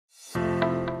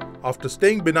After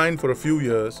staying benign for a few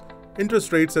years,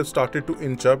 interest rates have started to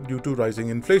inch up due to rising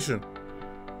inflation.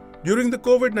 During the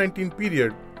COVID-19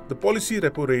 period, the policy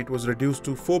repo rate was reduced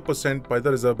to 4% by the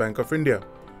Reserve Bank of India.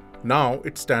 Now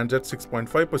it stands at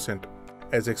 6.5%.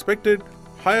 As expected,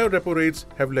 higher repo rates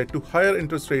have led to higher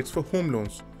interest rates for home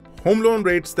loans. Home loan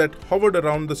rates that hovered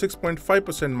around the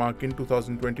 6.5% mark in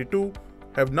 2022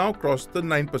 have now crossed the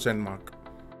 9% mark.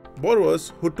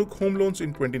 Borrowers who took home loans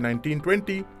in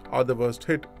 2019-20 are the worst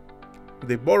hit.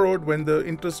 They borrowed when the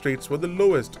interest rates were the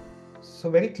lowest.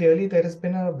 So very clearly, there has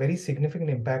been a very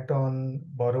significant impact on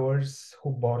borrowers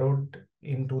who borrowed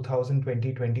in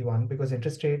 2020-21 because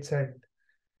interest rates had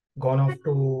gone off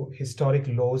to historic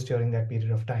lows during that period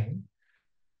of time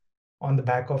on the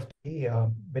back of the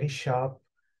very sharp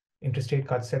interest rate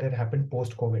cuts that had happened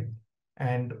post-COVID.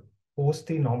 And post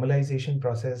the normalization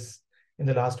process in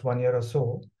the last 1 year or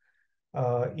so,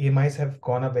 EMIs have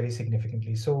gone up very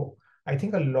significantly. So I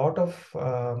think a lot of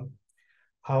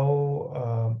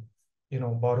how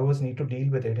borrowers need to deal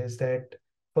with it is that,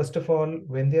 first of all,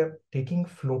 when they are taking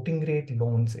floating rate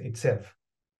loans itself,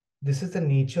 this is the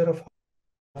nature of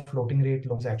how floating rate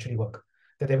loans actually work.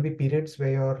 That there will be periods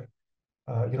where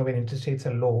when interest rates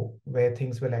are low, where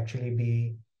things will actually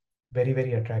be very,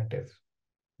 very attractive.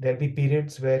 There'll be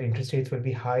periods where interest rates will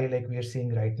be high, like we are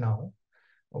seeing right now,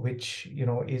 which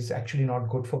is actually not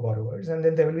good for borrowers. And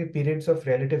then there will be periods of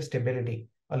relative stability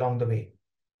along the way.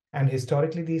 And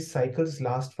historically, these cycles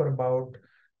last for about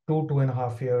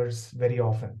 2.5 years very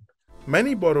often.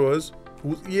 Many borrowers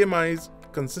whose EMIs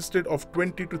consisted of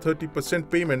 20 to 30%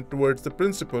 payment towards the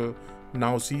principal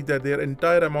now see that their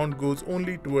entire amount goes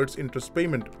only towards interest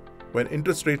payment. When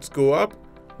interest rates go up,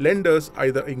 lenders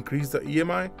either increase the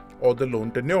EMI or the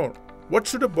loan tenure. What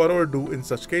should a borrower do in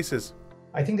such cases?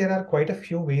 I think there are quite a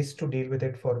few ways to deal with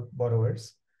it for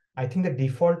borrowers. I think the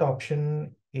default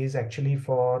option is actually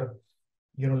for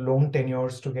loan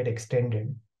tenures to get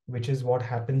extended, which is what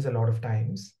happens a lot of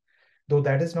times, though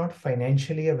that is not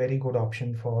financially a very good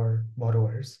option for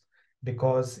borrowers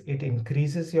because it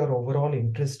increases your overall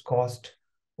interest cost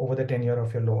over the tenure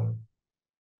of your loan.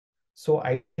 So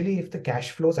ideally, if the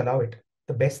cash flows allow it,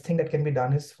 the best thing that can be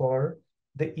done is for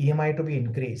the EMI to be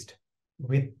increased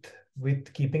with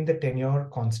keeping the tenure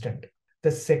constant.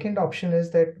 The second option is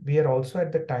that we are also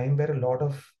at the time where a lot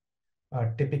of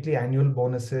typically annual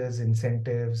bonuses,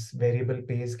 incentives, variable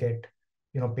pays get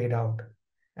paid out,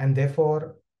 and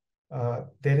therefore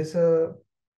there is a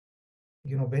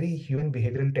very human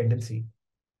behavioral tendency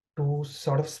to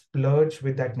sort of splurge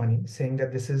with that money, saying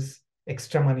that this is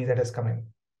extra money that has come in.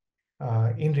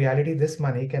 In reality, this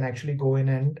money can actually go in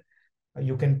and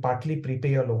you can partly prepay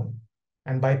your loan,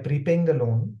 and by prepaying the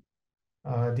loan,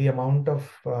 the amount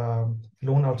of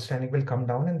loan outstanding will come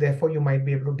down, and therefore you might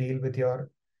be able to deal with your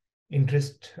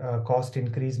interest cost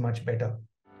increase much better.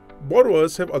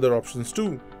 Borrowers have other options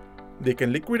too. They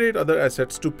can liquidate other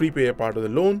assets to prepay a part of the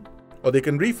loan, or they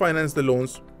can refinance the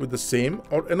loans with the same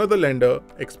or another lender,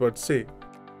 experts say.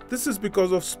 This is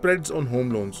because of spreads on home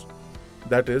loans.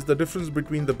 That is, the difference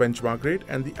between the benchmark rate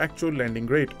and the actual lending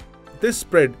rate. This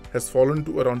spread has fallen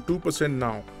to around 2%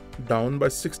 now, down by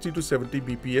 60 to 70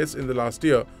 BPS in the last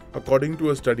year, according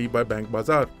to a study by Bank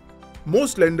Bazaar.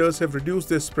 Most lenders have reduced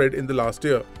their spread in the last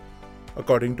year.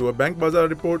 According to a Bank Bazaar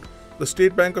report, the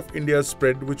State Bank of India's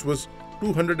spread, which was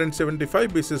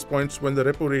 275 basis points when the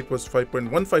repo rate was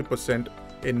 5.15%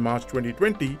 in March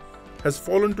 2020, has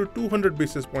fallen to 200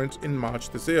 basis points in March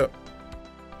this year.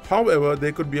 However,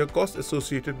 there could be a cost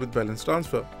associated with balance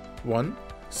transfer. 1.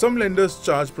 Some lenders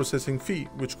charge processing fee,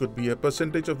 which could be a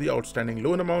percentage of the outstanding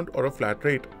loan amount or a flat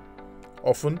rate.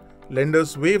 Often,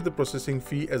 lenders waive the processing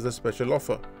fee as a special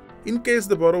offer. In case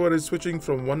the borrower is switching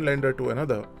from one lender to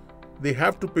another, they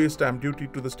have to pay stamp duty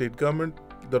to the state government,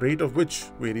 the rate of which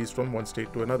varies from one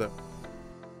state to another.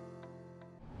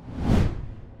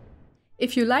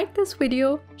 If you like this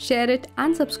video, share it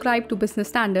and subscribe to Business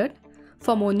Standard.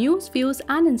 For more news, views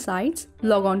and insights,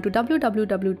 log on to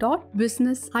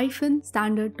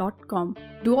www.business-standard.com.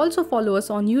 Do also follow us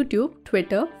on YouTube,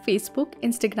 Twitter, Facebook,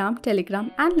 Instagram,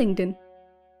 Telegram and LinkedIn.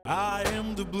 I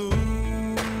am the blue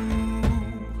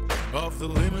of the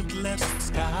limitless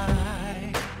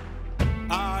sky.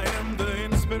 I am the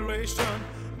inspiration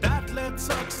that lets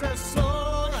success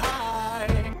soar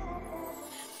high.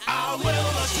 I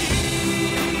will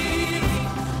achieve,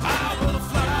 I will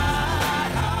fly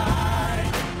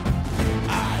high.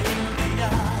 I am the I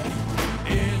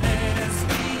in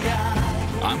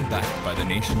SBI. I'm backed by the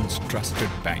nation's trusted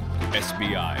bank,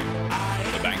 SBI,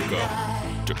 the banker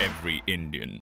to every Indian.